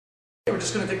We're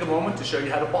just going to take a moment to show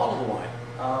you how to bottle the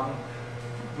wine.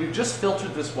 We've just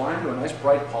filtered this wine to a nice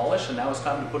bright polish, and now it's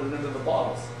time to put it into the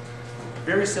bottles.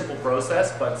 Very simple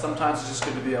process, but sometimes it's just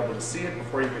good to be able to see it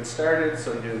before you get started,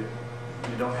 so you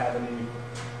don't have any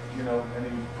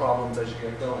problems as you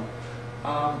get going.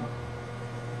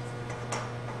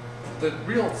 The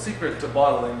real secret to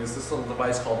bottling is this little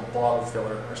device called a bottle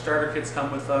filler. Our starter kits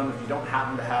come with them. If you don't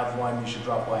happen to have one, you should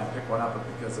drop by and pick one up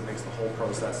because it makes the whole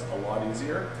process a lot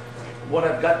easier. What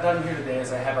I've got done here today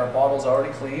is I have our bottles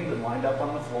already cleaned and lined up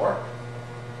on the floor.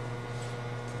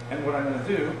 And what I'm going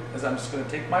to do is I'm just going to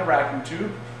take my racking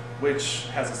tube, which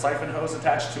has a siphon hose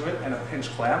attached to it and a pinch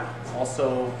clamp,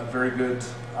 also a very good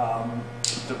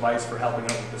device for helping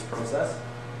out with this process.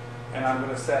 And I'm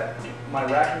going to set my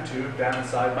racking tube down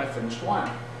inside my finished wine.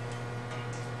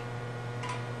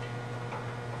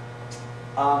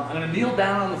 I'm going to kneel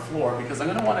down on the floor because I'm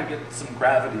going to want to get some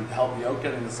gravity to help me out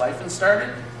getting the siphon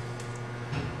started.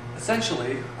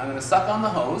 Essentially, I'm going to suck on the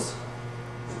hose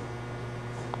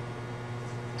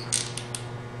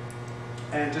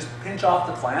and just pinch off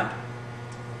the clamp.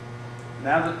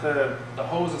 Now that the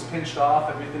hose is pinched off,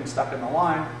 everything's stuck in the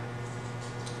line,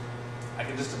 I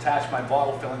can just attach my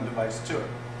bottle filling device to it.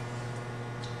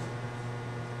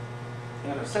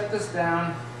 I'm going to set this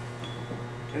down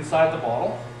inside the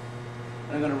bottle,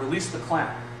 and I'm going to release the clamp.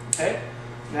 Okay?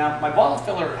 Now, my bottle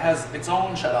filler has its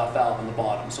own shut-off valve in the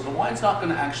bottom, so the wine's not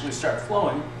going to actually start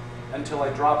flowing until I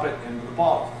drop it into the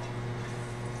bottle.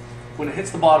 When it hits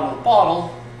the bottom of the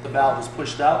bottle, the valve is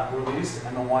pushed up, released,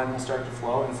 and the wine will start to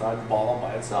flow inside the bottle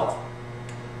by itself.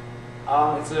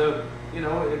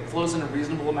 It flows in a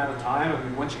reasonable amount of time. I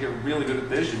mean, once you get really good at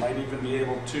this, you might even be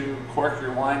able to cork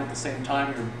your wine at the same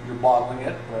time you're bottling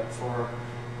it. But for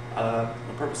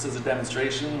the purposes of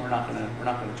demonstration, we're not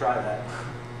gonna try that.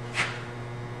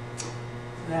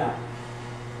 Now,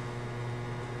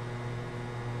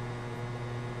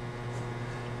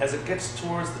 as it gets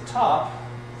towards the top,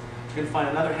 you can find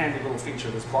another handy little feature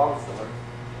of this bottle filler.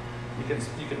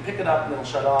 You can pick it up and it'll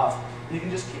shut off. And you can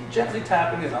just keep gently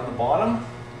tapping it on the bottom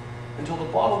until the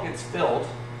bottle gets filled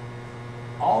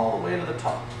all the way to the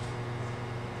top.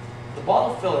 The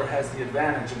bottle filler has the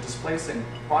advantage of displacing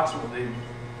approximately,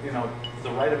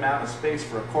 the right amount of space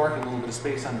for a cork and a little bit of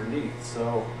space underneath.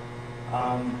 So,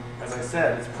 as I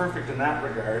said, it's perfect in that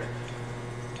regard.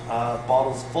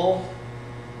 Bottle's full,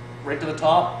 right to the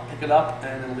top, pick it up,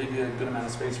 and it'll leave you a good amount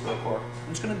of space for a cork. I'm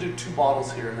just going to do 2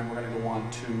 bottles here, and then we're going to go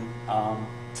on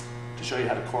to show you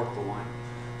how to cork the wine.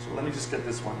 So let me just get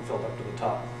this one filled up to the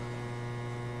top.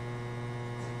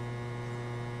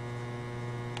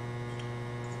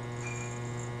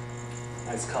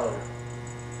 Nice color.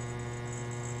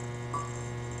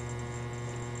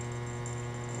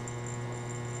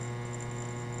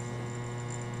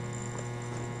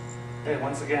 Okay,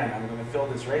 once again, I'm going to fill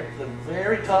this right to the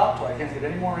very top till I can't get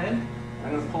any more in, and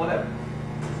I'm going to pull it out.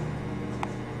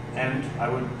 And I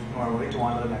would normally go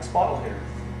on to the next bottle here.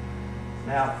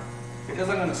 Now, because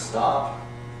I'm going to stop,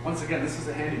 once again, this is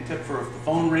a handy tip for if the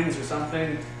phone rings or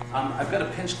something. I've got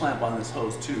a pinch clamp on this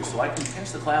hose too, so I can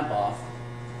pinch the clamp off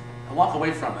and walk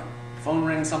away from it. Phone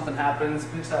rings, something happens,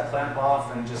 pinch that clamp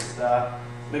off and just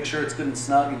make sure it's good and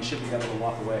snug, and you should be able to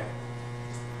walk away.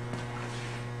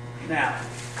 Now,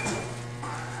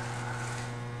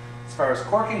 as far as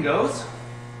corking goes,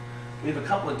 we have a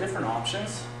couple of different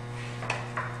options.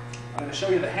 I'm going to show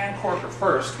you the hand corker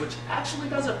first, which actually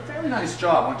does a fairly nice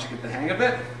job once you get the hang of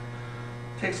it.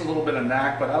 Takes a little bit of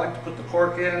knack, but I like to put the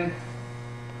cork in,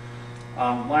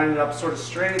 line it up sort of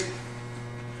straight,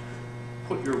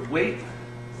 put your weight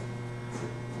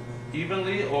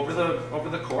evenly over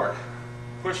the cork,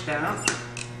 push down,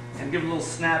 and give it a little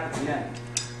snap at the end.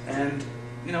 And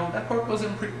that cork goes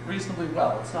in pretty reasonably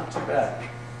well. It's not too bad.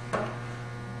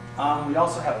 We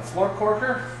also have a floor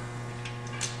corker.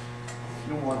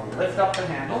 You want to lift up the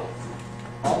handle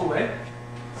all the way.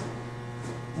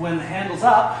 When the handle's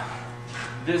up,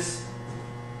 this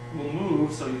will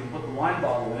move so you can put the wine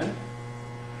bottle in.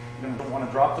 You're going to want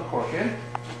to drop the cork in.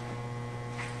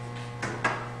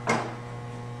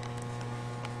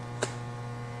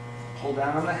 Pull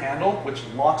down on the handle, which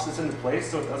locks this into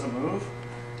place so it doesn't move.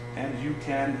 And you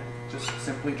can just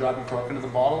simply drop your cork into the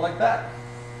bottle like that.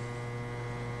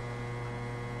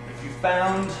 If you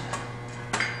found,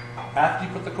 after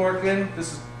you put the cork in,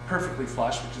 this is perfectly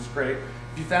flush, which is great.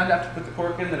 If you found after you put the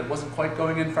cork in that it wasn't quite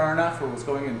going in far enough or was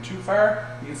going in too far,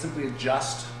 you can simply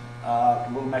adjust a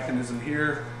little mechanism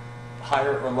here,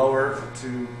 higher or lower,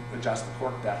 to adjust the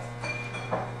cork depth.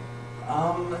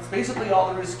 That's basically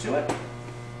all there is to it.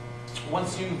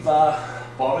 Once you've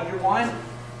bottled your wine,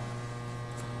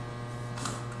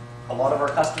 a lot of our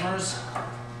customers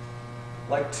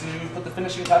like to put the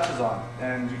finishing touches on.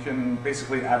 And you can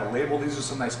basically add a label. These are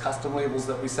some nice custom labels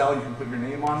that we sell. You can put your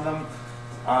name on them.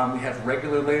 We have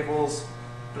regular labels,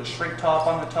 put a shrink top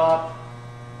on the top,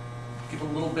 give a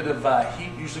little bit of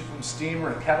heat, usually from steam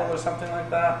or a kettle or something like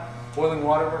that. Boiling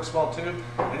water works well too.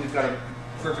 And you've got a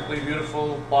perfectly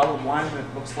beautiful bottle of wine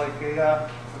that looks like a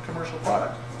commercial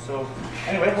product. So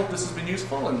anyway, I hope this has been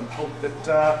useful and hope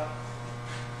that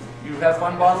you have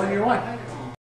fun bottling your wine.